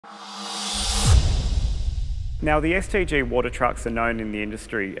Now, the STG water trucks are known in the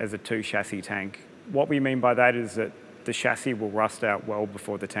industry as a two-chassis tank. What we mean by that is that the chassis will rust out well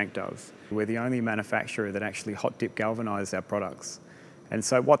before the tank does. We're the only manufacturer that actually hot dip galvanise our products. And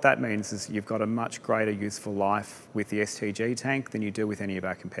so what that means is you've got a much greater useful life with the STG tank than you do with any of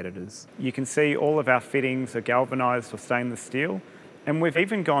our competitors. You can see all of our fittings are galvanised or stainless steel, and we've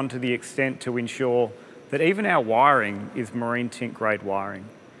even gone to the extent to ensure that even our wiring is marine tint grade wiring.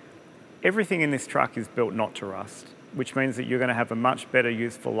 Everything in this truck is built not to rust, which means that you're going to have a much better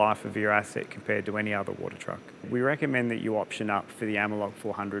useful life of your asset compared to any other water truck. We recommend that you option up for the Amerlock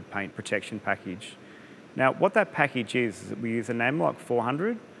 400 paint protection package. Now, what that package is that we use an Amerlock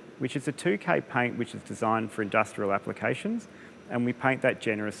 400, which is a 2K paint which is designed for industrial applications, and we paint that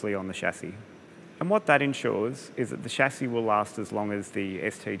generously on the chassis. And what that ensures is that the chassis will last as long as the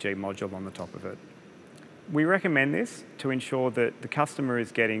STG module on the top of it. We recommend this to ensure that the customer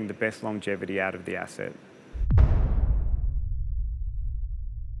is getting the best longevity out of the asset.